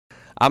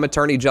I'm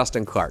attorney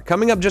Justin Clark.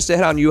 Coming up just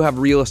ahead on You Have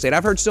Real Estate,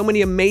 I've heard so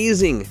many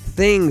amazing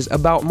things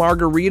about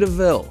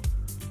Margaritaville.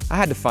 I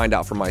had to find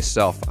out for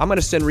myself. I'm going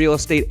to send real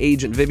estate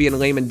agent Vivian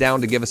Lehman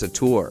down to give us a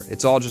tour.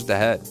 It's all just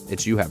ahead.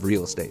 It's You Have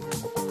Real Estate.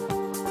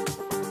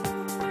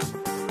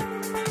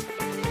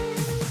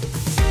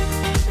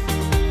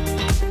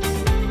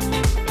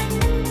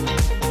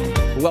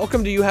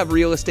 Welcome to You Have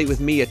Real Estate with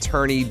me,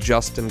 attorney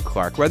Justin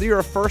Clark. Whether you're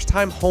a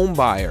first-time home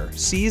buyer,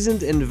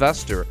 seasoned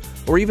investor,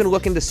 or even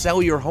looking to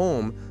sell your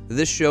home,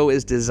 this show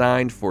is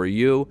designed for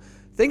you.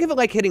 Think of it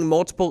like hitting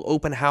multiple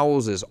open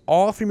houses,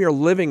 all from your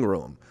living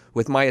room,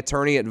 with my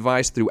attorney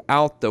advice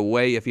throughout the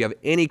way. If you have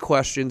any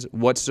questions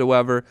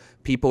whatsoever,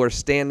 people are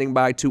standing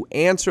by to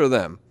answer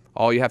them.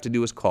 All you have to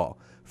do is call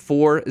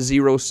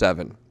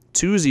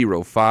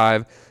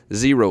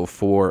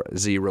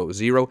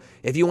 407-205-0400.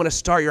 If you want to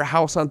start your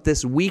house hunt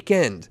this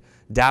weekend,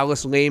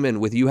 Dallas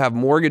Lehman with You Have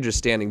Mortgages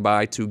standing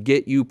by to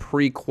get you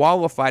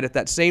pre-qualified at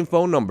that same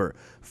phone number,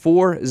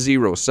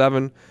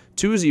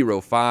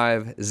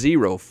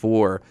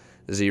 407-205-0400.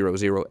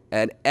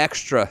 An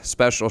extra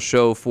special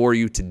show for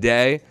you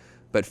today.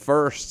 But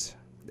first,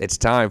 it's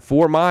time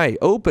for my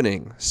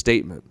opening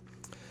statement.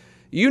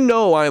 You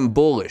know I am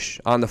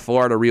bullish on the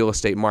Florida real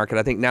estate market.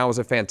 I think now is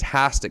a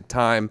fantastic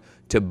time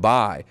to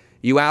buy.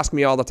 You ask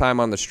me all the time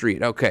on the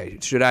street, okay,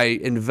 should I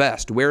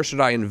invest? Where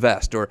should I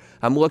invest? Or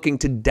I'm looking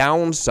to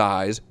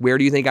downsize. Where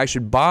do you think I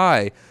should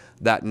buy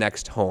that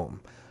next home?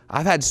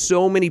 I've had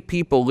so many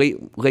people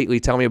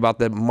lately tell me about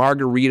the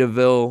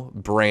Margaritaville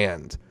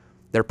brand.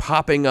 They're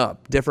popping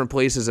up different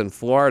places in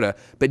Florida.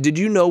 But did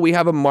you know we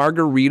have a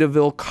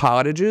Margaritaville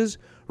Cottages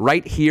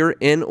right here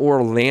in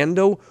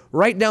Orlando,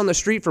 right down the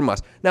street from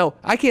us? Now,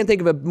 I can't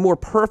think of a more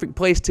perfect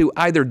place to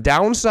either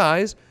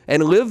downsize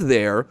and live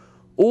there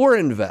or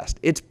invest.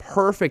 It's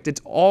perfect.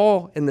 It's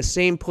all in the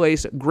same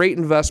place. Great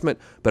investment,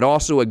 but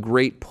also a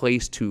great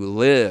place to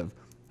live.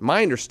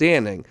 My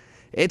understanding,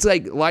 it's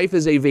like life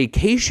is a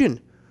vacation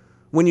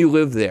when you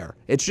live there.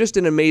 It's just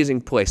an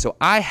amazing place. So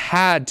I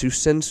had to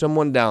send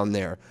someone down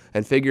there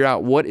and figure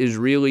out what is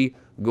really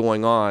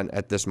going on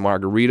at this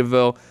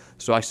Margaritaville.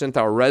 So I sent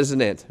our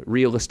resident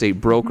real estate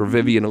broker,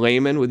 Vivian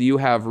Lehman, with You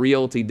Have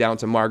Realty down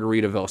to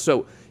Margaritaville.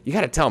 So you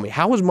got to tell me,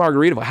 how was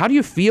Margaritaville? How do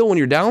you feel when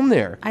you're down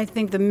there? I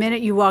think the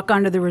minute you walk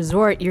onto the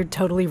resort, you're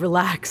totally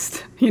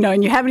relaxed,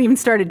 and you haven't even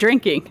started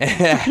drinking.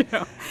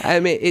 I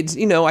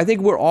mean, I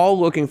think we're all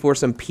looking for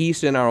some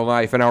peace in our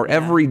life and our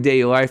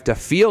everyday life to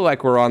feel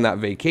like we're on that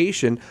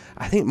vacation.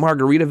 I think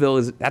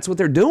Margaritaville that's what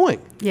they're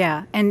doing.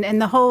 Yeah,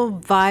 and the whole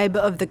vibe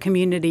of the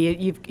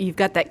community, you've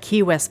got that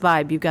Key West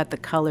vibe. You've got the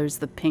colors,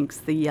 the pinks,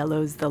 the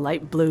yellows, the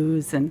light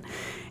blues, and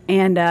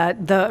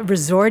the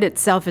resort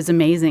itself is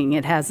amazing.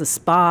 It has a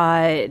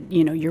spa.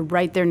 You're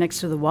right there next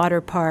to the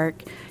water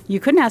park. You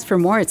couldn't ask for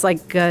more. It's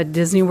like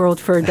Disney World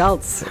for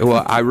adults.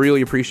 Well, I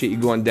really appreciate you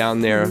going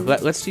down there.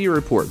 Let's see your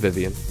report,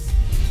 Vivian.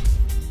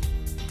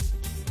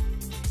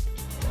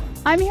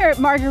 I'm here at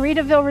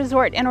Margaritaville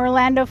Resort in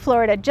Orlando,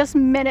 Florida, just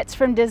minutes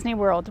from Disney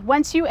World.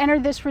 Once you enter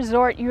this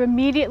resort, you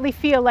immediately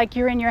feel like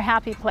you're in your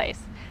happy place.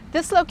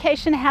 This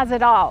location has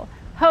it all.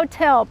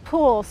 Hotel,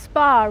 pool,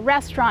 spa,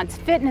 restaurants,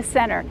 fitness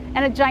center,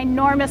 and a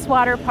ginormous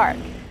water park.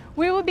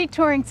 We will be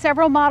touring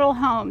several model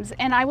homes,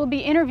 and I will be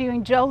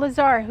interviewing Joe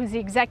Lazar, who's the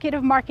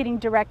Executive Marketing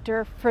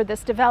Director for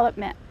this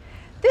development.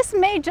 This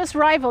may just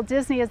rival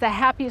Disney as the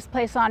happiest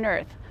place on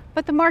earth,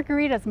 but the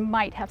margaritas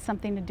might have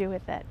something to do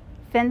with it.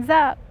 Fins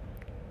up.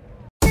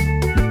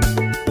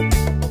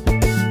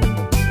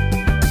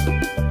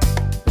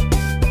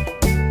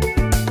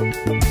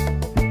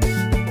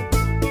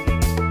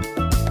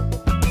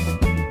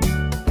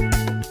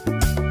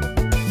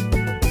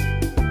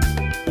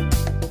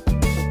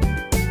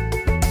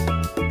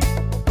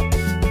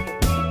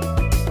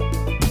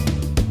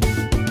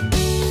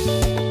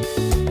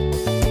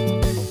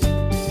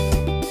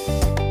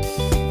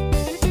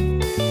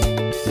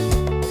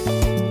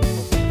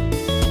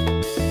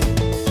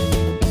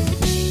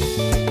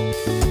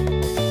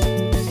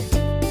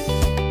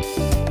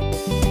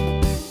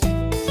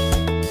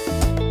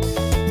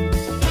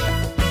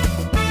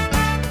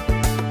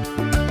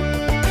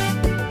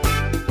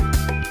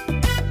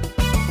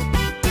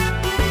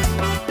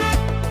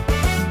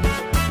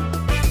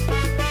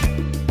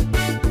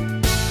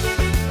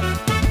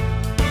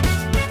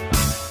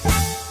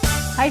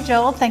 Hi,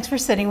 Joel. Thanks for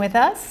sitting with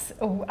us.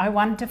 I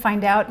wanted to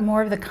find out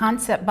more of the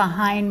concept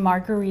behind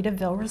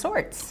Margaritaville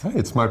Resorts. Hey,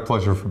 it's my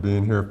pleasure for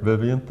being here,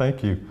 Vivian.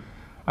 Thank you.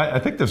 I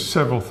think there's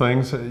several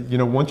things.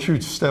 Once you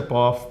step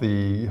off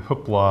the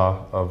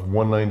hoopla of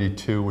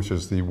 192, which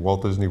is the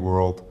Walt Disney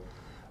World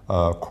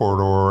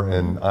corridor,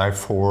 and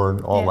I-4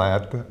 and all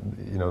that,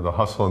 the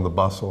hustle and the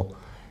bustle,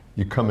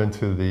 you come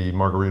into the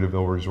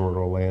Margaritaville Resort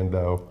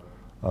Orlando,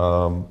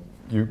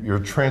 you're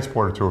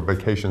transported to a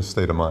vacation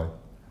state of mind.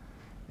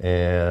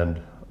 And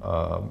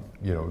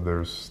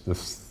there's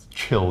this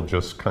chill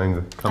just kind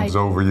of comes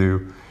over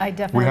you. I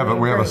definitely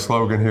we have a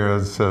slogan here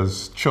that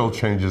says chill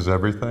changes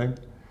everything.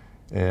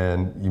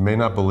 And you may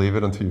not believe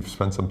it until you've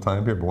spent some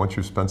time here, but once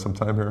you've spent some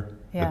time here,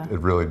 Yeah. it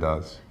really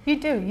does. You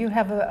do. You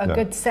have a Yeah.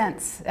 good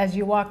sense as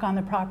you walk on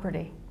the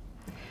property.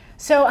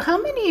 So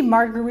how many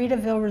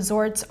Margaritaville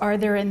resorts are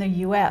there in the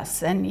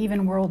U.S. and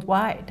even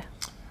worldwide?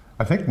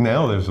 I think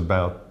now there's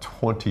about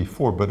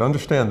 24, but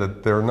understand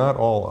that they're not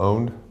all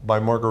owned by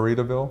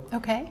Margaritaville.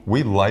 Okay.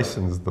 We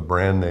licensed the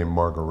brand name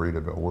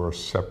Margaritaville. We're a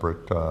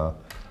separate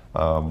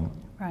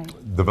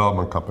Right.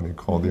 development company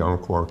called the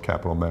Encore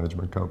Capital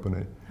Management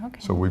Company. Okay.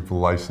 So we've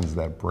licensed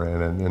that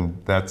brand, and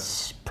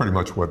that's pretty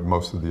much what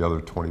most of the other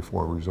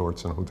 24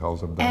 resorts and hotels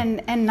have done.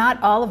 And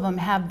not all of them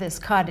have this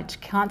cottage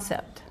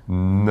concept.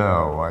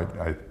 No,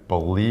 I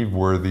believe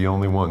we're the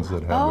only ones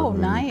that have Oh, the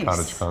nice.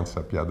 cottage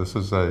concept. Yeah, this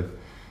is a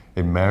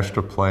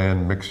master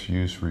plan,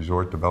 mixed-use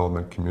resort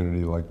development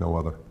community like no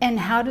other. And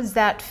how does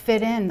that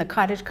fit in, the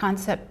cottage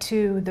concept,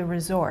 to the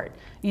resort,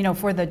 you know,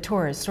 for the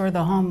tourist or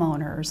the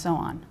homeowner or so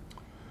on?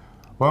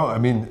 Well, I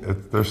mean,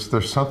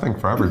 there's something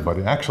for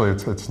everybody. Actually,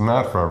 it's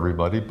not for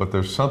everybody, but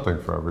there's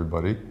something for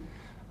everybody.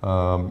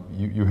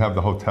 You have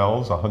the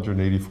hotels, a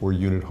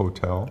 184-unit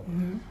hotel,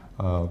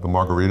 the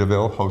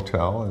Margaritaville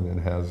Hotel, and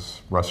it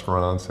has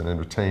restaurants and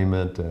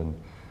entertainment, and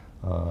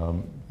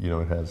you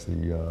know, it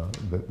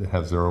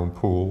has their own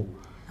pool.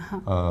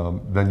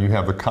 Then you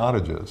have the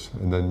cottages,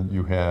 and then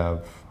you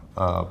have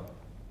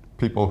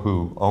people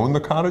who own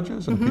the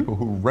cottages and people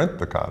who rent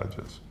the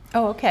cottages.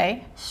 Oh,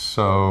 okay.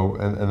 So,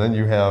 and then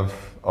you have,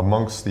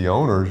 amongst the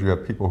owners, you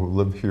have people who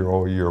live here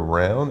all year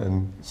round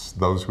and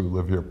those who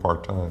live here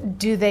part-time.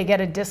 Do they get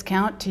a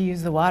discount to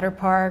use the water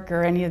park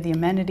or any of the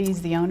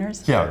amenities, the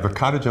owners? Yeah, the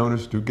cottage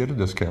owners do get a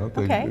discount.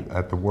 Okay.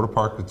 At the water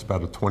park, it's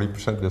about a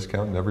 20%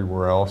 discount, and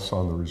everywhere else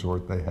on the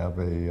resort, they have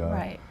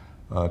a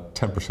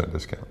 10%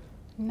 discount.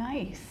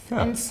 Nice.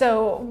 Yeah. And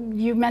so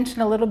you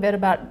mentioned a little bit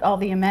about all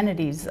the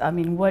amenities. I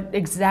mean, what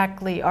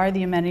exactly are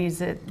the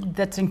amenities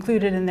that's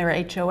included in their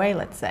HOA,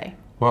 let's say?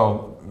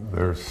 Well,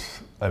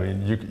 I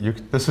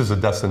mean, this is a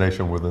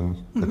destination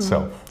within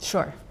itself.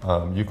 Sure.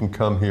 You can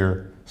come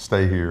here,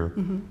 stay here,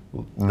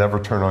 never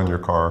turn on your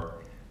car,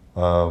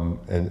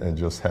 and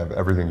just have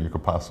everything you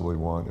could possibly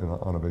want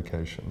on a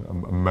vacation,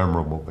 a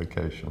memorable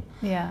vacation.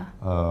 Yeah.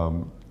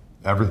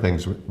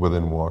 Everything's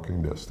within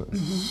walking distance.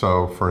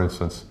 So, for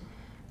instance,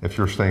 if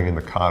you're staying in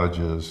the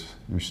cottages,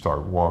 you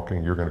start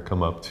walking, you're going to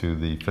come up to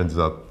the Fins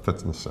Up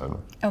Fitness Center.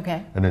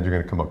 Okay. And then you're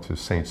going to come up to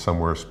St.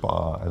 Somewhere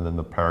Spa, and then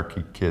the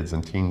Parakeet Kids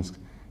and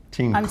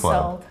Teen I'm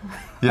Club. sold.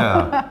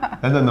 Yeah.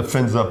 And then the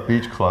Fins Up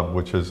Beach Club,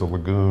 which is a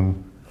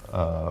lagoon,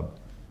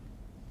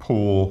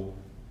 pool,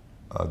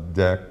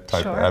 deck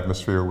type Sure.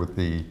 atmosphere with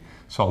the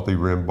Salty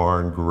Rim Bar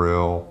and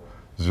Grill,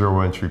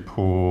 zero entry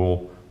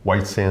pool,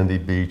 white sandy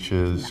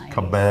beaches, Nice.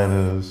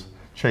 cabanas,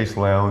 chase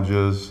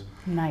lounges.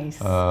 Nice.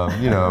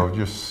 You know,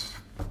 just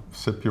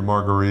sip your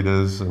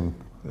margaritas, and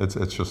it's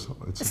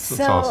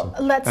So, awesome.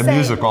 let's and say-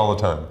 music all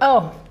the time.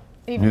 Oh,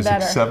 even Music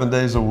better. 7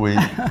 days a week,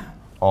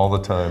 all the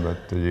time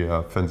at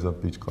the Fins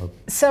Up Beach Club.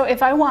 So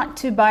if I want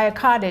to buy a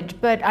cottage,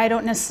 but I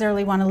don't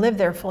necessarily want to live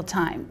there full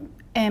time,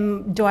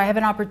 do I have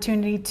an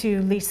opportunity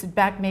to lease it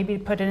back, maybe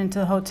put it into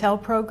the hotel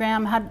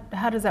program?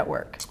 How does that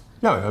work?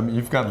 Yeah, I mean,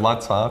 you've got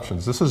lots of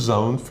options. This is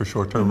zoned for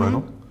short-term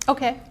rental,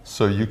 Okay.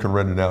 so you can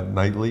rent it out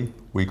nightly,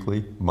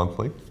 weekly,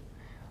 monthly.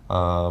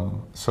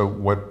 So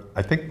what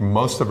I think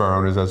most of our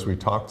owners, as we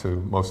talk to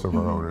most of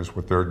our owners,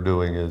 what they're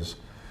doing is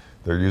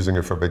they're using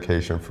it for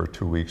vacation for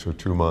 2 weeks or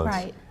 2 months,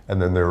 Right.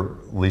 and then they're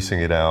leasing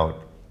it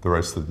out the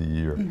rest of the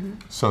year.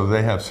 So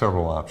they have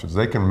several options.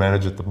 They can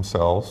manage it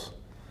themselves,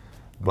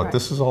 but Right.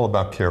 this is all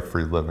about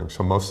carefree living,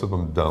 so most of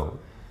them don't.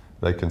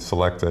 They can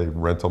select a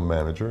rental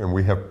manager, and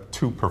we have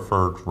 2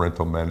 preferred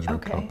rental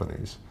management Okay.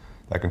 companies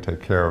that can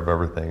take care of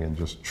everything and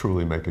just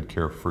truly make it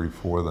carefree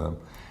for them.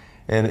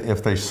 And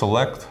if they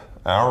select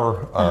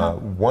our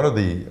one of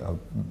the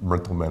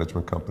rental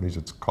management companies,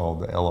 it's called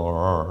the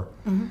LRR.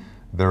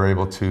 We're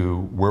able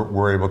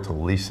to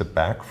lease it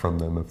back from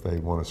them if they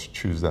want to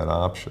choose that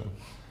option.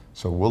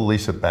 So we'll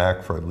lease it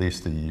back for at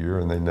least a year,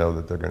 and they know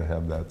that they're going to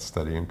have that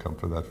steady income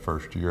for that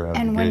first year out of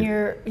And the when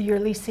gate. you're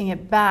leasing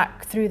it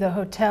back through the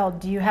hotel,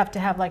 do you have to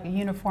have like a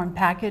uniform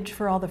package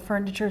for all the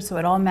furniture so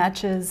it all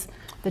matches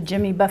the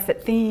Jimmy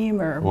Buffett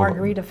theme or Well,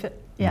 Margarita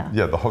fit? Yeah.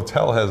 Yeah, the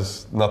hotel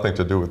has nothing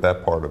to do with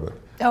that part of it.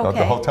 Now, Okay.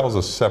 the hotel's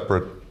a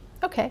separate,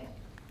 Okay.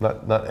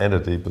 not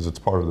entity, because it's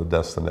part of the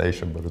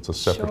destination, but it's a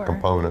separate Sure.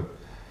 component.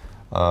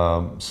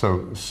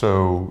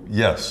 So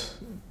yes,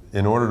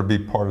 in order to be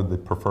part of the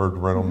preferred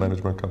rental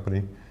management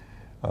company,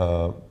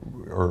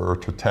 or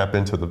to tap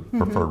into the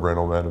preferred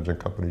rental management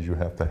companies, you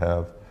have to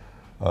have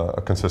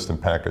a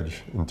consistent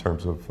package in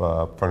terms of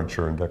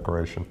furniture and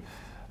decoration.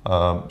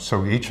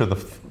 So each of the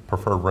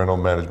preferred rental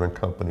management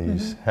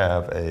companies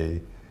have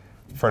a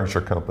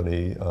furniture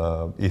company,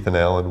 Ethan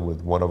Allen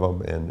with one of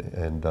them,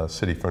 and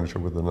City Furniture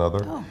with another.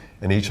 Oh.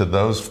 And each of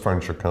those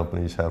furniture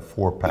companies have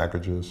 4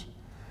 packages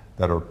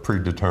that are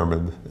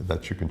predetermined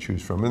that you can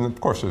choose from. And of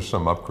course, there's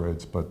some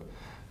upgrades, but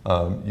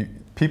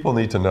people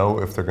need to know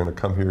if they're going to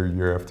come here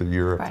year after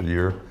year after Right.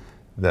 year,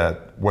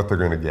 that what they're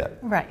going to get.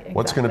 Right,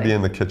 What's going to be exactly.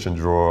 in the kitchen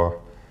drawer,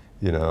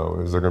 You know,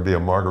 is there going to be a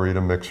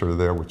margarita mixer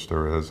there, which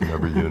there is in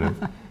every unit?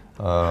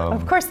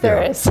 Of course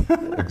there is.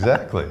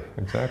 Exactly,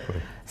 exactly.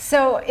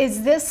 So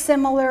is this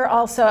similar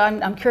also,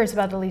 I'm curious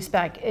about the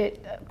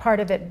leaseback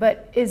part of it,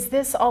 but is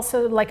this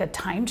also like a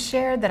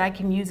timeshare that I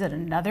can use at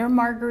another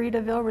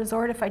Margaritaville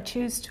resort if I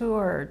choose to,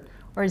 or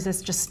is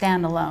this just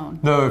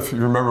standalone? No, if you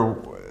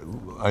remember,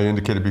 I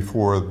indicated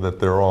before that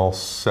they're all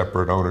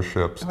separate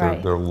ownerships.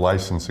 Right. They're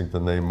licensing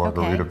the name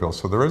Margaritaville, Okay.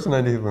 so there isn't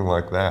anything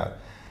like that.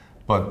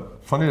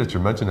 But funny that you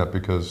mentioned that,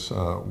 because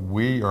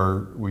we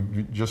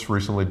just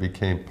recently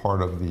became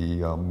part of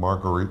the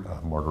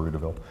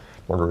Margaritaville.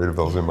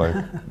 Margaritaville's in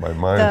my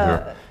mind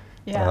here.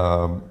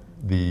 Yeah.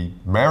 The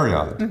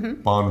Marriott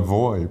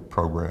Bonvoy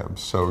program.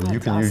 So you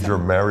That's can use your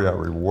awesome. Marriott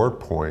reward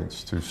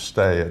points to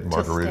stay at To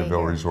stay Margaritaville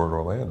here. Resort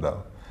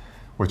Orlando,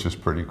 which is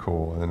pretty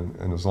cool.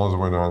 And as long as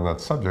we're on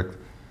that subject,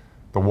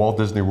 the Walt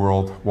Disney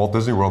World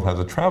has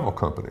a travel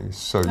company,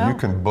 so you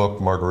can book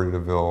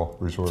Margaritaville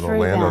Resort Through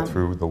Orlando them.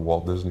 through the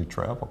Walt Disney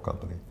Travel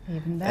Company.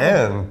 Even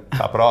better. And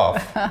top it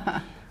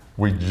off,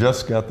 we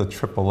just got the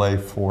AAA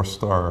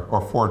 4-star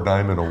or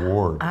 4-diamond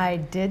award. I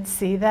did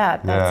see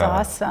that. That's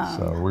awesome.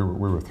 So we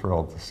were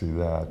thrilled to see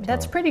that.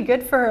 That's pretty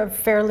good for a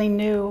fairly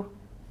new,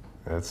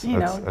 It's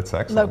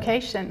excellent.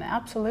 location.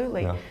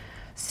 Absolutely. Yeah.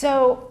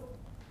 So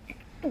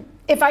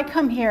if I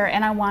come here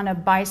and I want to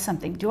buy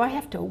something, do I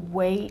have to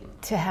wait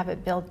to have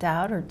it built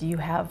out, or do you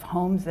have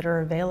homes that are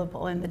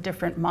available in the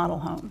different model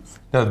homes?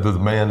 Yeah, the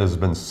demand has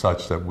been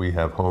such that we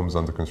have homes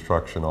under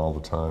construction all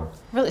the time.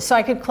 Really? So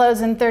I could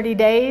close in 30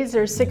 days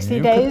or 60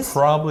 You days? could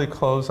probably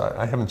close,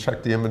 I haven't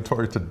checked the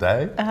inventory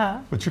today,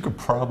 but you could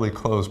probably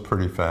close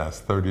pretty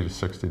fast, 30 to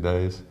 60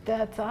 days.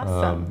 That's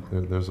awesome.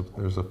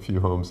 There's a few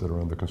homes that are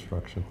under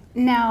construction.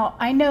 Now,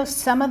 I know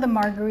some of the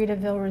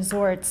Margaritaville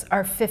resorts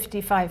are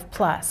 55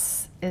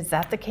 plus. Is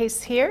that the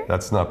case here?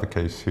 That's not the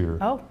case here.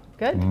 Oh,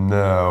 good.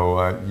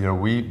 No,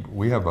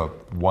 we have a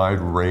wide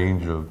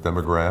range of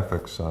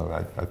demographics.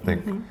 I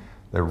think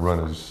they run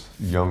as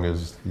young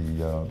as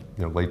the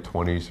late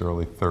 20s,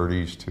 early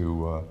 30s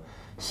to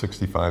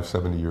 65,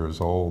 70 years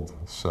old.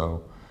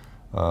 So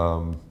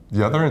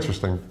the other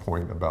interesting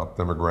point about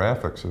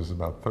demographics is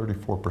about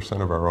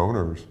 34% of our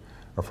owners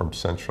are from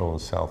Central and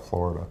South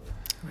Florida.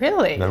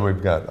 Really? Then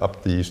we've got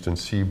up the Eastern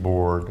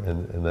Seaboard,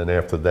 and then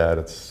after that,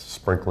 it's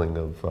sprinkling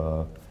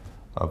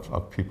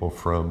of people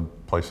from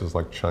places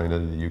like China,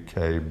 the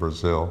UK,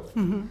 Brazil,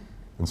 and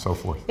so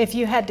forth. If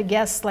you had to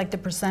guess, like the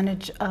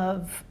percentage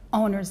of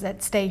owners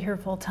that stay here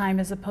full time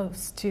as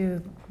opposed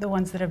to the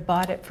ones that have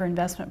bought it for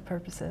investment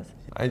purposes?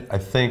 I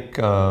think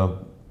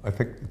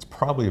it's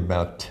probably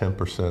about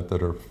 10%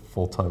 that are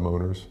full-time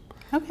owners.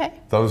 Okay.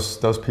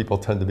 Those people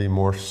tend to be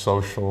more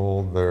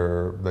social.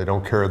 They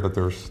don't care that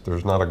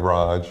there's not a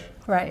garage.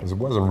 Right. Because it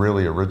wasn't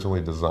really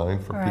originally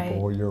designed for Right.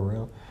 people all year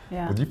round.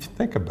 Yeah. But if you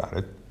think about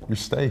it, you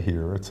stay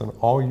here. It's an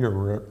all year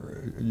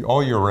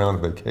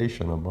round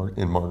vacation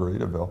in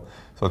Margaritaville.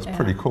 So it's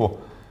pretty cool.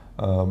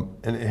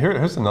 And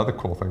here's another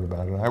cool thing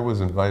about it. I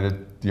was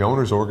invited. The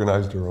owners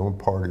organized their own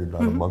party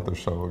about a month or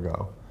so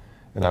ago,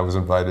 and I was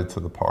invited to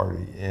the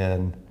party.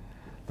 And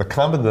the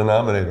common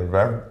denominator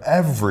of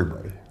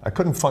everybody, I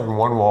couldn't find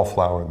one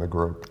wallflower in the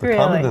group. The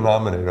common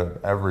denominator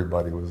of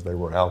everybody was they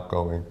were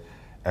outgoing,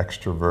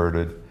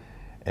 extroverted,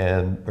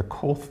 and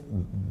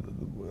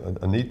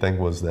a neat thing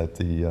was that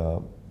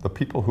the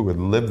people who had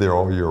lived there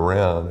all year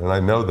round, and I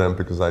know them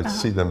because I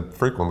see them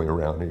frequently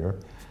around here,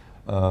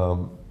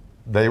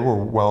 they were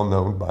well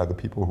known by the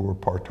people who were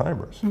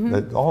part-timers.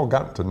 They'd all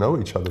gotten to know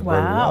each other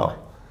very well.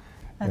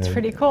 That's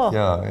pretty cool.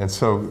 Yeah, and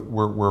so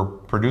we're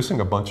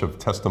producing a bunch of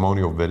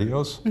testimonial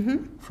videos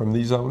from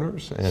these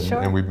owners,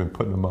 and we've been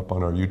putting them up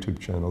on our YouTube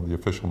channel, the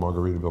official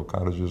Margaritaville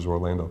Cottages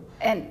Orlando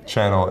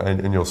channel,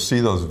 and you'll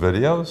see those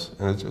videos,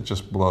 and it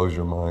just blows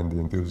your mind, the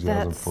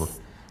enthusiasm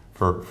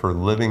for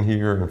living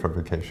here and for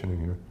vacationing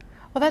here.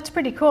 Well, that's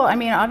pretty cool. I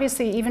mean,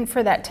 obviously, even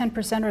for that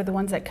 10% or the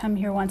ones that come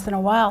here once in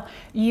a while,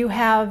 you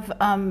have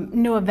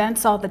new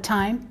events all the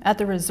time at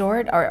the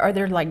resort. Are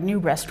there like new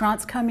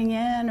restaurants coming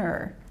in,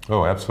 or?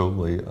 Oh,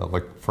 absolutely.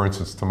 Like, for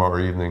instance, tomorrow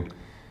evening,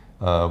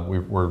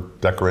 we're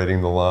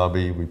decorating the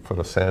lobby. We put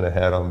a Santa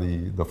hat on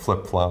the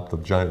flip-flop, the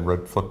giant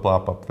red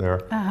flip-flop up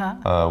there.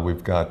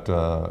 We've got,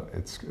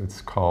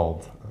 it's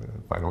called,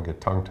 if I don't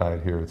get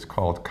tongue-tied here, it's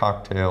called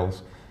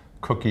Cocktails,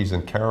 Cookies,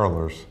 and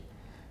Carolers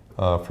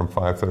from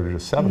 5:30 to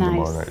 7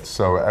 tomorrow night.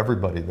 So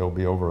everybody, there'll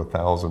be over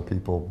 1,000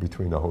 people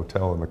between the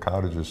hotel and the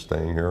cottages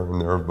staying here, and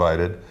they're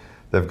invited.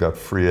 They've got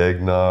free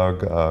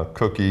eggnog,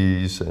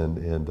 cookies,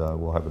 and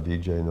we'll have a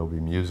DJ, and there'll be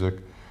music,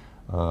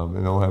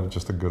 and they'll have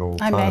just a good old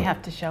time. I may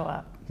have to show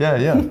up. Yeah,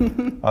 yeah.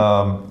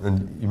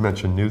 And you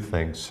mentioned new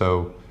things.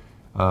 So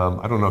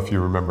I don't know if you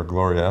remember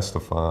Gloria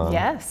Estefan.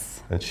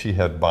 Yes. And she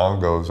had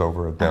bongos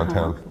over at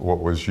downtown, what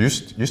was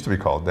used to be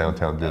called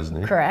Downtown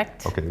Disney.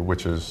 Correct. Okay,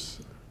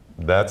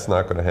 that's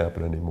not going to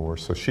happen anymore.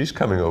 So she's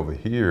coming over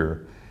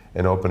here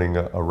and opening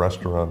a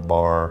restaurant,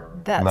 bar,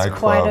 That's nightclub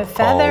quite a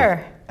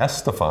feather. called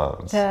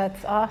Estefan's.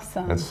 That's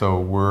awesome. And so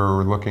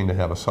we're looking to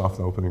have a soft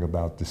opening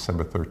about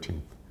December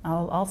 13th.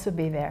 I'll also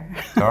be there.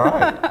 All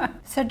right.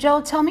 So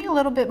Joel, tell me a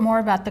little bit more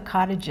about the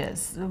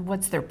cottages.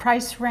 What's their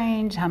price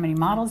range? How many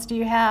models do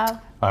you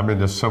have? I mean,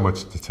 there's so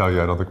much to tell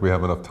you. I don't think we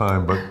have enough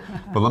time, but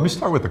let me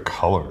start with the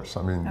colors.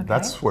 I mean,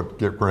 that's what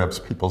grabs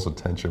people's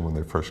attention when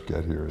they first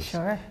get here.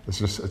 Sure.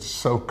 It's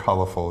so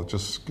colorful. It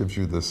just gives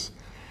you this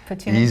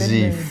Puts you in a good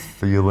easy mood.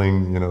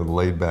 feeling,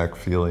 laid back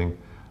feeling.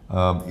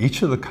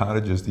 Each of the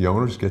cottages, the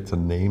owners get to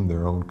name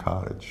their own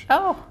cottage.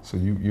 Oh. So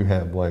you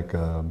have like,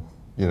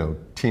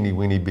 Teeny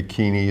Weeny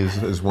Bikini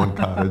is one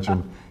cottage,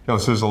 and so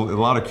there's a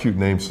lot of cute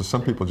names. So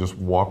some people just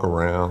walk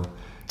around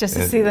Just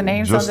to see the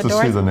names on the just to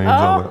doors? see the names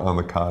Oh. on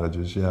the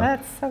cottages. Yeah,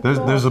 That's so there's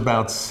cool. there's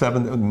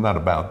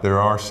about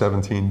there are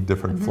 17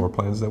 different floor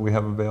plans that we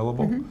have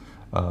available.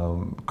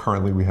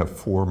 Currently, we have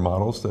 4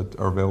 models that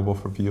are available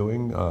for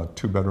viewing: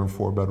 2-bedroom,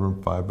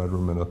 4-bedroom,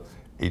 5-bedroom, and a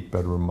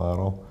 8-bedroom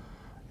model.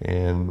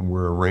 And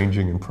we're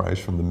ranging in price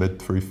from the mid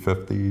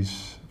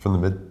 350s, from the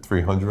mid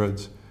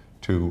 300s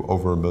to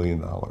over $1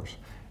 million.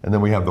 And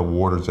then we have the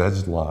Water's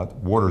Edge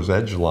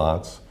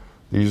lots.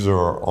 These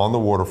are on the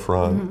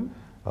waterfront.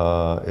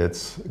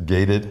 It's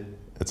gated.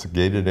 It's a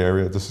gated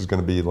area. This is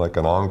going to be like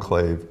an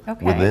enclave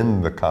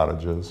within the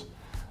cottages.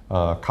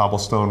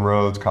 Cobblestone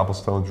roads,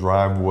 cobblestone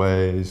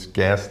driveways,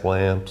 gas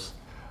lamps.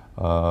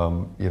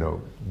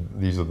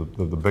 These are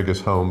the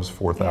biggest homes,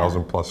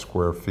 4,000 plus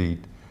square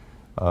feet.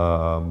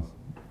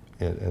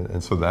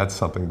 And so that's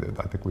something that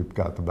I think we've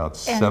got about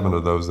 7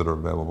 of those that are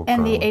available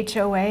currently. And the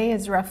HOA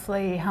is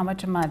roughly how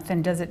much a month?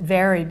 And does it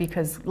vary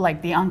because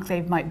like the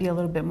enclave might be a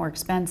little bit more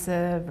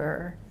expensive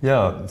or?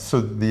 Yeah,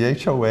 so the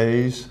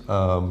HOAs,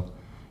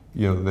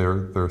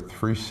 they're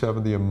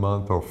 $370 a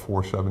month or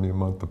 $470 a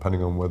month,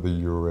 depending on whether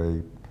you're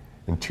a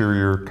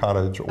interior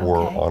cottage or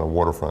on a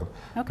waterfront.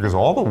 Because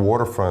all the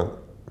waterfront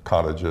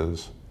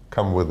cottages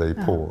come with a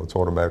pool. It's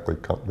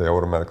they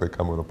automatically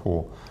come with a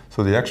pool.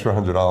 So the extra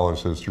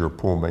 $100 is your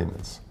pool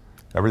maintenance.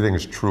 Everything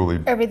is truly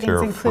Everything's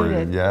carefree.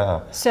 included.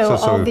 Yeah. So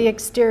all the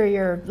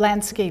exterior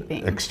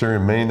landscaping. Exterior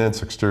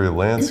maintenance, exterior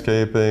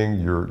landscaping,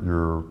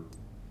 your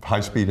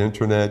high-speed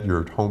internet,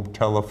 your home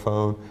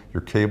telephone,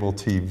 your cable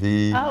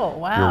TV, Oh,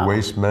 wow. your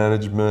waste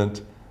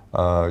management,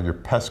 your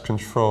pest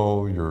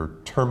control, your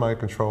termite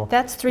control.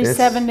 That's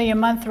 $370 a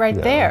month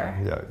right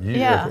there.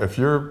 Yeah. If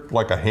you're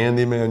like a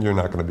handyman, you're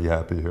not going to be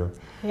happy here.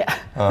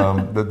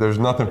 Yeah. There's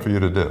nothing for you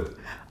to do.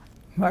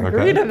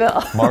 Margaritaville.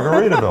 Okay?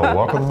 Margaritaville.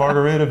 Welcome to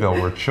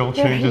Margaritaville, where chill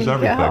changes There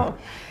you everything. go.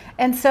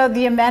 And so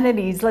the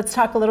amenities, let's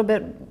talk a little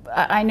bit.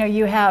 I know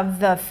you have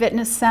the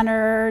fitness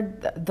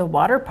center, the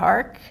water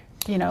park,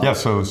 Yeah,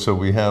 so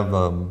we have,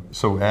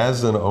 so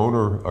as an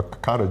owner, a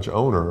cottage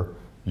owner,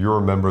 you're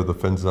a member of the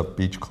Fins Up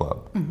Beach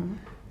Club.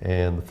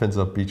 And the Fins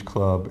Up Beach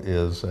Club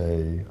is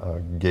a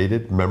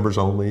gated,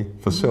 members-only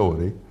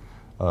facility.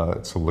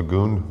 It's a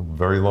lagoon,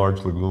 very large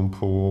lagoon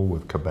pool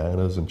with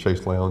cabanas and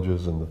chase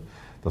lounges and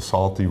the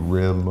Salty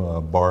Rim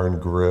bar and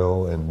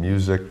grill and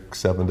music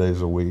 7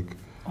 days a week.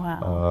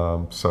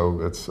 Wow.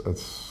 So it's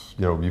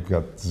you've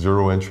got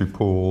 0 entry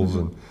pools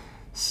and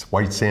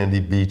white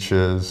sandy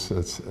beaches.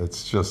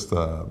 It's just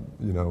a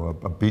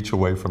beach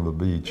away from the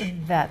beach.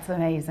 That's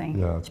amazing.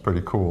 Yeah, it's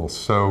pretty cool.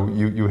 So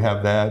you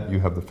have that.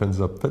 You have the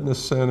Fins Up Fitness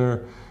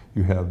Center.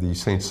 You have the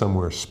St.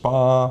 Somewhere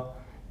Spa.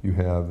 You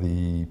have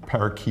the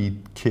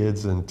Parakeet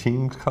Kids and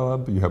Teens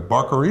Club. You have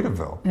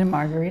Margaritaville. In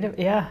Margaritaville,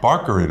 yeah.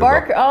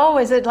 Margaritaville. Oh,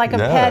 is it like a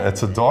pet? Yeah,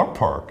 it's a dog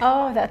park.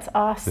 Oh, that's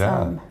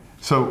awesome. Yeah.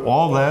 So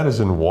all that is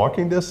in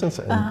walking distance,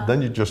 and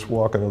then you just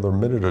walk another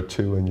minute or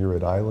 2 and you're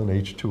at Island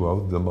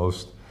H2O, the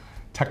most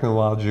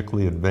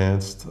technologically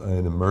advanced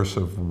and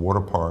immersive water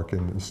park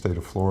in the state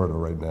of Florida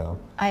right now.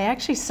 I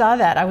actually saw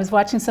that. I was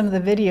watching some of the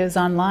videos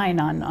online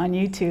on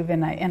YouTube,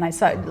 and I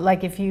saw,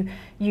 like, if you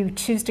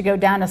choose to go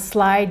down a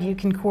slide, you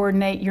can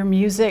coordinate your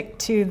music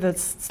to the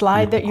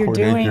slide that you're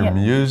doing. Your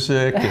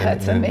music.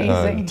 That's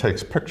amazing. It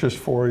takes pictures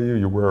for you.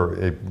 You wear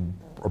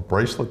a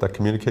bracelet that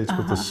communicates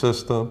with the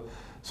system.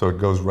 So it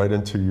goes right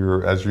into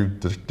your, as you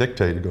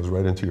dictate, it goes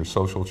right into your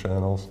social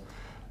channels.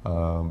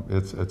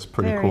 It's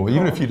pretty Very cool.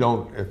 Even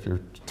cool. if you're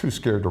too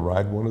scared to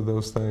ride one of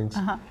those things,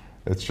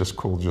 it's just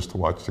cool just to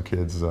watch the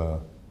kids,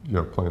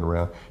 playing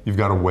around. You've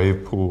got a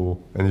wave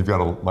pool, and you've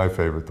got my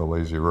favorite, the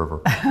lazy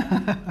river.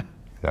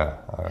 Yeah,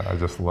 I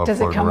just love.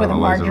 Does it come with a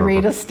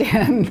margarita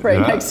stand right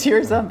next to you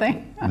or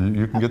something?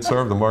 You can get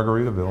served a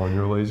Margaritaville on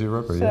your lazy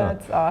river.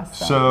 That's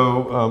awesome.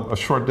 So a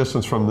short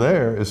distance from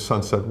there is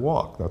Sunset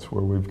Walk. That's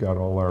where we've got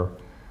all our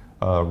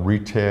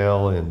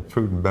retail and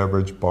food and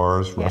beverage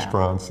bars,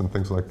 restaurants, and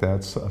things like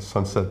that.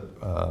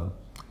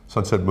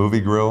 Sunset Movie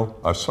Grill.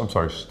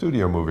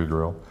 Studio Movie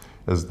Grill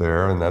is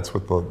there, and that's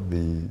with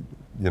the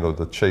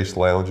chase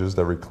lounges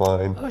that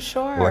recline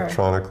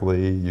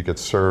electronically. You get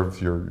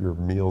served your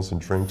meals and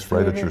drinks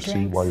right at your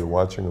seat while you're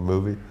watching a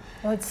movie.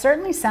 Well, it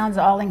certainly sounds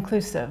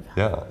all-inclusive.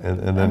 Yeah, and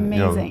then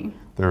amazing.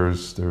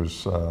 There's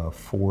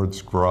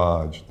Ford's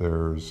Garage.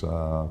 There's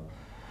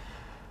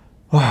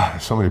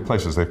so many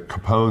places. There's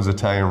Capone's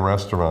Italian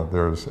Restaurant.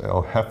 There's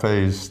El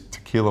Jefe's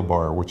Tequila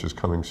Bar, which is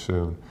coming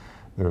soon.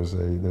 There's a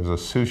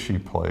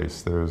sushi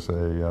place. There's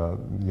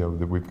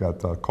we've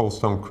got Cold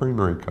Stone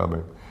Creamery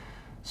coming.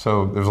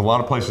 So there's a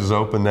lot of places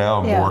open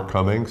now, Yeah. more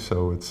coming.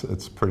 So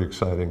it's pretty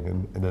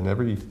exciting. And then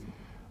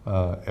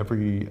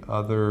every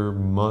other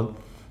month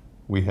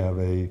we have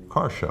a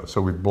car show.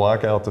 So we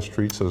block out the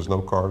streets so there's no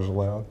cars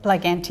allowed.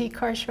 Like antique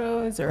car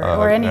shows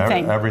or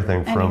anything?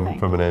 Everything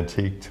from an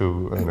antique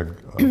to a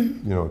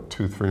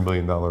 $2-3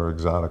 million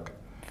exotic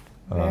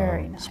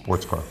Very nice.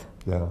 sports car.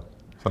 Yeah.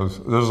 So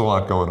there's a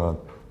lot going on.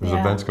 There's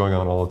Yeah. events going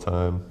on all the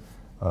time.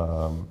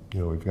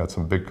 We've got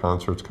some big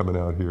concerts coming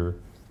out here.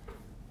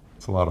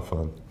 It's a lot of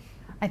fun.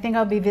 I think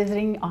I'll be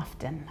visiting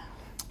often.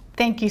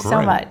 Thank you so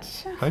Great.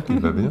 much. Thank you,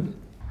 Vivian.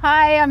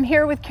 Hi, I'm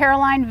here with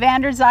Caroline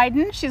van der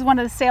Zijden. She's one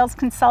of the sales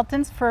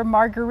consultants for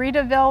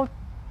Margaritaville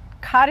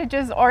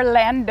Cottages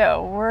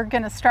Orlando. We're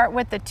going to start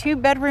with the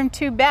 2-bedroom,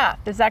 2-bath.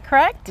 Is that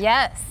correct?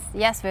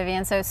 Yes,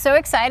 Vivian. So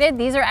excited.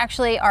 These are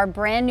actually our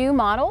brand new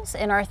models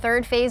in our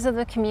 3rd phase of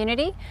the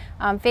community.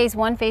 Phase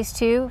 1, phase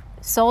 2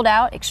 sold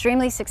out,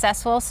 extremely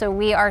successful. So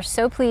we are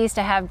so pleased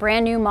to have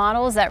brand new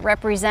models that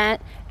represent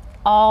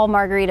all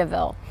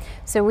Margaritaville.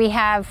 So we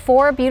have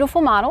 4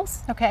 beautiful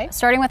models. Okay.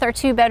 Starting with our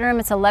 2-bedroom,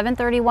 it's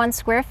 1131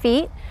 square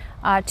feet.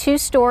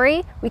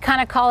 2-story, we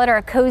kind of call it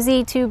our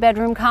cozy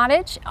 2-bedroom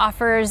cottage.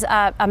 Offers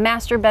a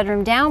master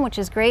bedroom down, which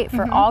is great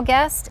for all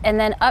guests. And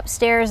then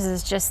upstairs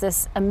is just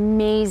this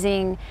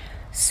amazing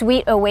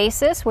sweet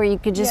oasis where you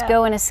could just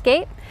go and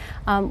escape.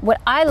 What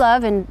I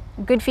love, and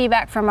good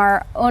feedback from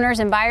our owners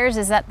and buyers,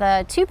 is that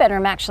the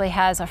 2-bedroom actually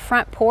has a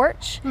front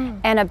porch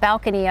and a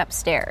balcony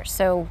upstairs.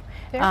 So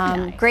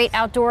nice. great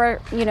outdoor,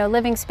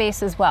 living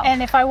space as well.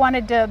 And if I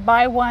wanted to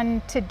buy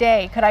one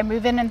today, could I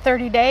move in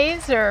 30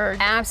 days? Or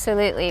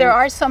Absolutely. there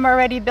are some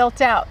already built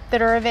out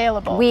that are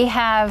available. We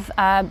have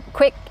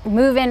quick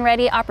move-in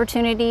ready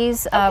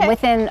opportunities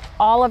within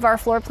all of our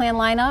floor plan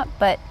lineup,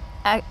 but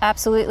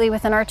absolutely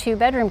within our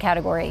 2-bedroom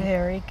category.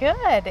 Very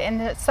good.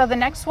 And so the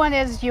next one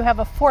is you have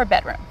a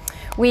 4-bedroom.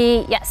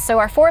 Yes, so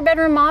our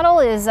 4-bedroom model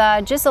is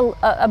just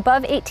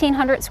above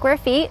 1,800 square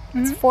feet.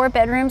 It's 4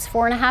 bedrooms,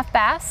 4.5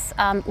 baths.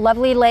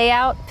 Lovely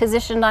layout,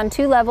 positioned on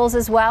 2 levels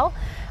as well.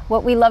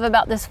 What we love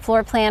about this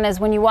floor plan is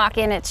when you walk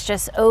in, it's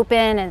just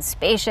open and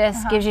spacious,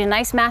 gives you a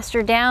nice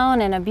master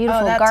down and a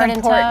beautiful that's garden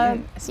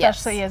important, tub.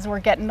 especially as we're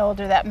getting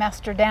older. That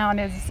master down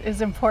is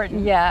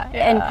important. Yeah.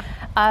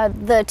 And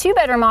the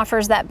 2-bedroom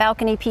offers that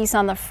balcony piece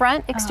on the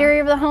front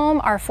exterior of the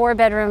home. Our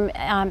 4-bedroom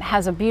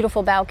has a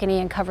beautiful balcony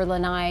and covered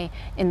lanai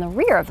in the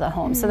rear of the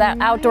home. So that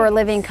outdoor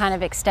living kind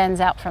of extends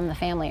out from the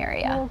family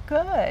area.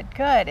 Well,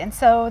 good. And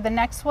so the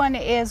next one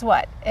is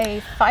what?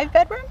 A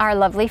 5-bedroom? Our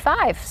lovely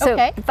 5. So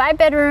Okay.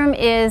 5-bedroom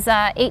is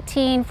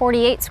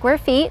 1,848 square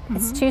feet.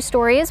 It's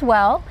 2-story as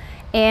well.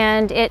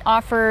 And it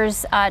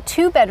offers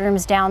 2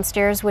 bedrooms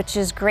downstairs, which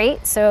is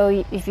great.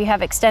 So if you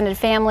have extended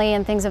family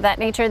and things of that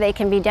nature, they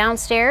can be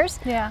downstairs.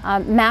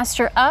 Yeah.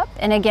 Master up,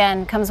 and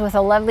again, comes with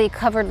a lovely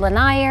covered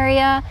lanai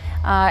area,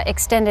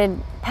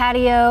 extended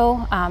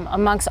patio,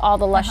 amongst all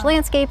the lush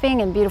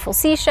landscaping and beautiful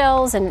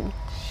seashells. And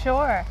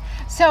Sure.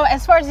 So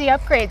as far as the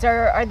upgrades,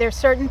 are there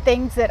certain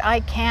things that I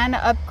can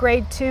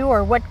upgrade to,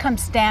 or what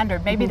comes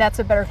standard? Maybe that's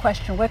a better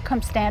question. What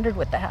comes standard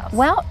with the house?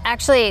 well,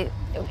 actually,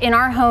 in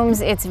our homes,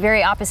 it's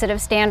very opposite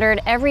of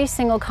standard. Every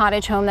single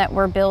cottage home that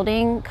we're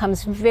building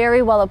comes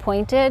very well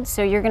appointed.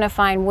 So you're going to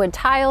find wood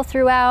tile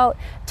throughout,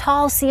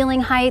 tall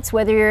ceiling heights,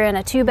 whether you're in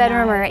a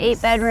 2-bedroom or an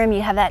 8-bedroom,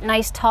 you have that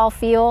nice tall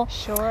feel.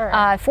 Sure.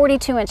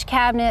 42-inch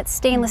cabinets,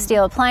 stainless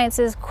steel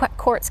appliances,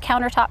 quartz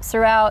countertops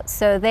throughout.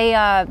 So they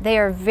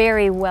are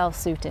very well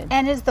suited.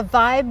 And is the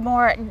vibe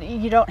more,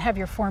 you don't have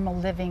your formal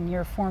living,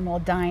 your formal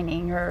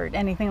dining or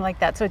anything like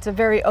that. So it's a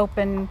very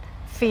open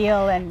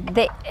feel and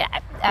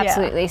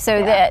Absolutely.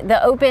 So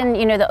the open,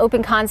 the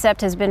open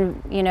concept has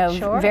been,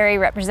 Sure. very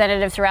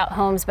representative throughout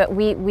homes, but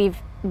we've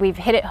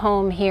hit it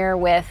home here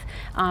with,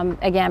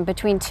 again,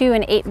 between 2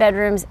 and 8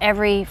 bedrooms.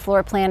 Every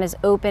floor plan is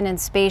open and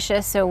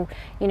spacious. So,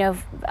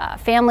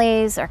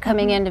 families are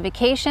coming into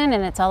vacation,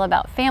 and it's all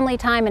about family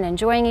time and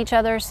enjoying each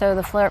other. So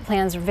the floor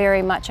plans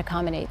very much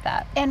accommodate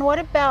that. And what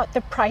about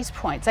the price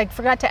points? I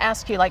forgot to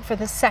ask you, like for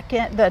the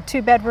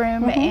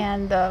 2-bedroom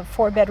and the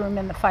 4-bedroom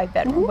and the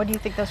 5-bedroom. What do you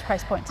think those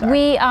price points are?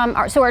 We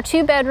so our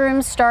 2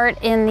 bedrooms start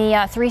in the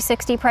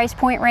 $360 price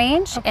point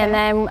range, and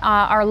then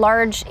our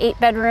large 8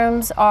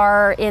 bedrooms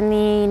are in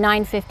the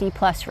 $950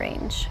 plus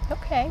range.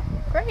 Okay,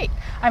 great.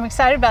 I'm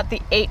excited about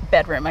the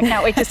 8-bedroom. I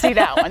can't wait to see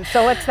that one.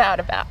 So what's that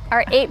about?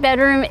 Our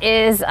 8-bedroom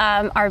is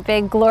our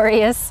big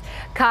glorious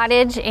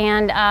cottage,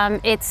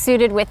 and it's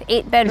suited with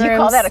 8 bedrooms. You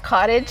call that a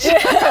cottage?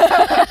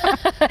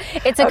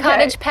 It's a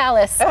cottage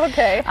palace.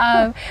 Okay.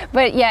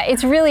 But yeah,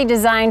 it's really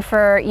designed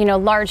for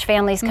large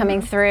families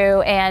coming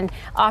through, and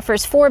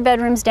offers 4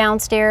 bedrooms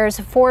downstairs,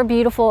 4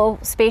 beautiful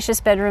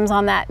spacious bedrooms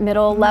on that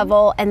middle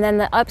level, and then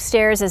the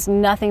upstairs is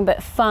nothing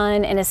but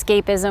fun and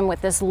escapism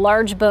with this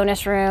large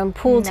bonus room,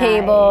 pool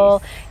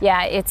table.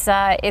 Yeah, it's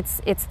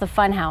the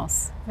fun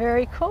house.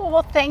 Very cool.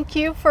 Well, thank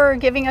you for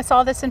giving us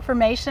all this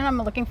information. I'm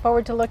looking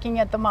forward to looking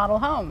at the model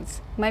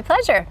homes. My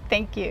pleasure.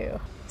 Thank you.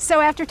 So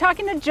after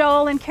talking to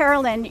Joel and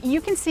Carolyn, you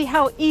can see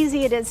how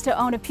easy it is to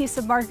own a piece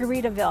of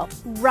Margaritaville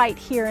right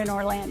here in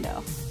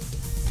Orlando.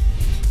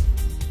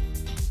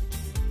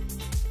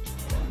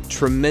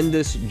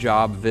 Tremendous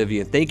job,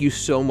 Vivian. Thank you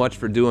so much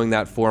for doing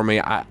that for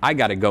me. I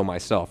got to go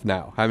myself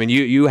now. I mean,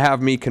 you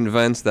have me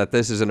convinced that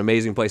this is an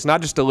amazing place,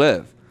 not just to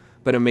live,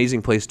 but an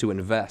amazing place to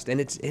invest. And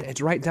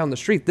it's right down the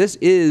street. This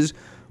is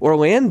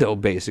Orlando,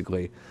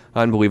 basically.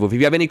 Unbelievable. If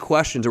you have any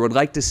questions or would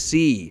like to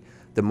see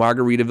the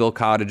Margaritaville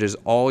Cottages,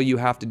 all you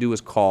have to do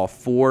is call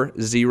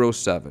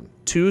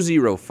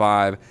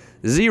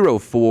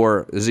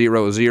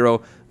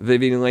 407-205-0400.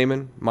 Vivian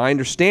Lehman, my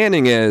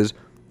understanding is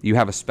you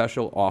have a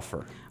special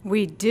offer.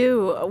 We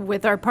do.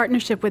 With our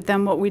partnership with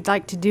them, what we'd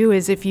like to do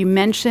is if you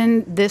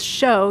mention this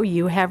show,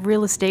 You Have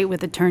Real Estate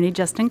with attorney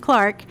Justin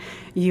Clark,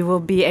 you will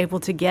be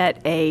able to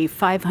get a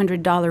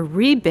 $500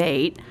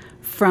 rebate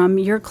from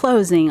your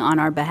closing on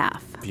our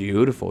behalf.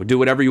 Beautiful. Do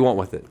whatever you want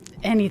with it.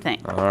 Anything.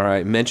 All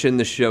right. Mention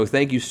the show.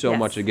 Thank you so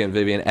much again,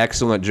 Vivian.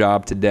 Excellent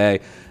job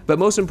today. But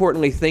most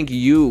importantly, thank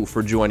you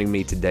for joining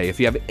me today. If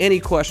you have any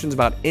questions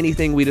about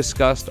anything we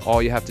discussed,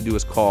 all you have to do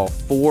is call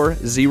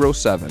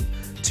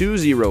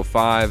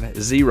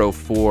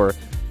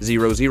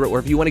 407-205-0400. Or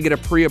if you want to get a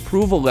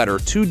pre-approval letter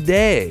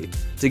today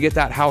to get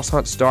that house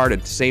hunt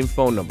started, same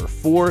phone number,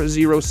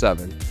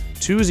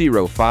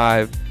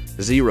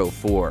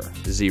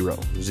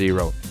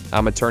 407-205-0400.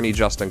 I'm attorney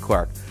Justin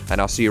Clark,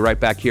 and I'll see you right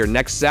back here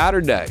next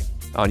Saturday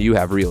on You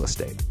Have Real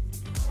Estate.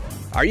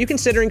 Are you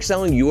considering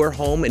selling your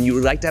home and you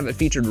would like to have it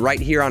featured right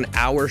here on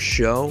our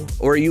show?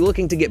 Or are you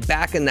looking to get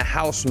back in the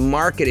house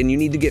market and you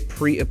need to get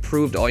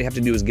pre-approved? All you have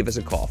to do is give us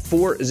a call,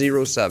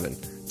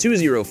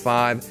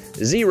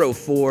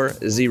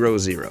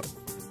 407-205-0400.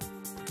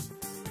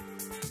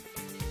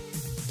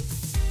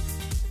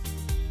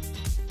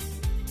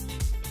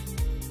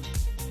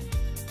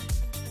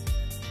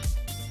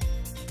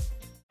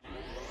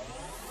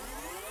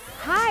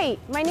 Hi,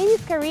 my name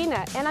is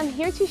Karina, and I'm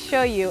here to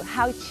show you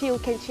how chill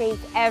can change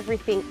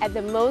everything at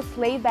the most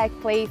laid-back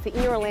place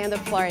in Orlando,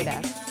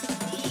 Florida.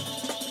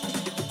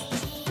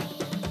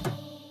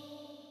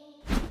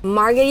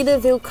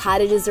 Margaritaville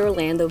Cottages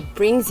Orlando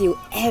brings you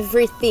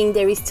everything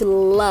there is to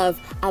love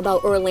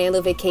about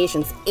Orlando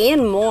vacations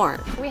and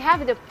more. We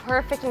have the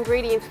perfect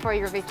ingredients for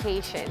your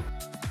vacation.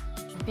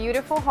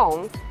 Beautiful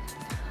homes,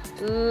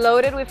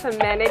 loaded with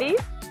amenities,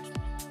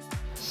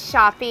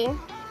 shopping,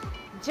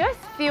 just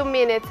a few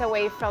minutes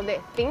away from the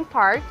theme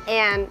park,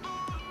 and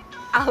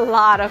a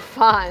lot of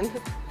fun.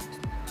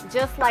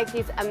 Just like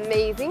this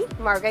amazing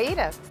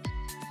margarita.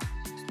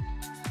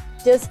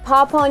 Just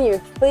pop on your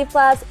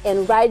flip-flops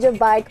and ride your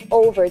bike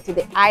over to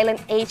the Island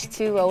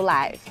H2O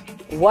Live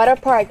water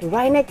park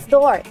right next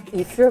door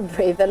if you're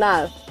brave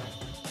enough.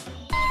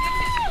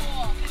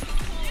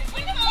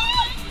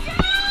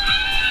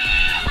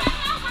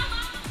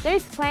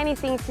 There's plenty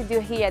things to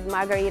do here at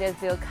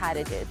Margaritaville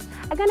Cottages.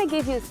 I'm gonna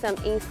give you some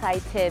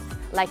inside tips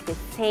like the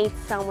Saint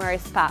Somewhere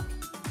Spa.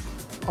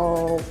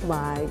 Oh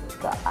my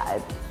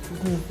God,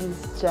 this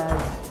is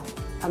just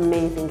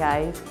amazing,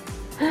 guys.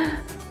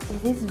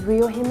 Is this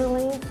real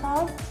Himalayan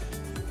salt?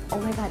 Oh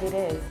my God, it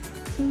is.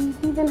 We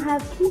even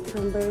have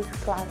cucumbers,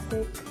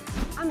 classic.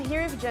 I'm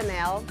here with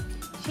Janelle.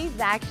 She's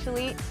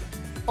actually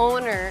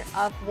owner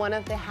of one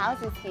of the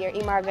houses here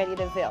in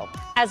Margaritaville.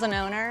 As an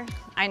owner,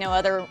 I know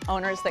other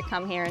owners that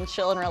come here and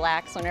chill and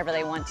relax whenever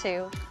they want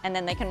to, and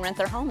then they can rent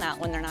their home out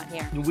when they're not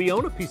here. We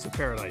own a piece of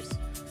paradise.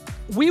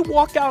 We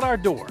walk out our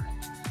door.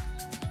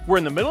 We're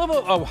in the middle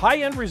of a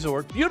high-end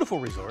resort, beautiful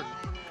resort.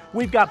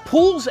 We've got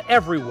pools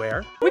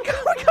everywhere. We got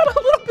a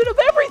little bit of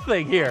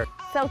everything here.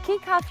 So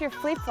kick off your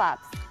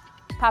flip-flops,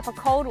 pop a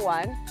cold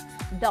one.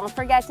 Don't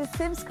forget to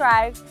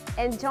subscribe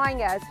and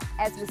join us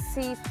as we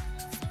sip,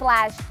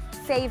 splash,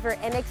 savor,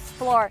 and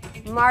explore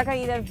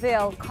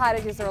Margaritaville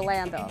Cottages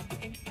Orlando.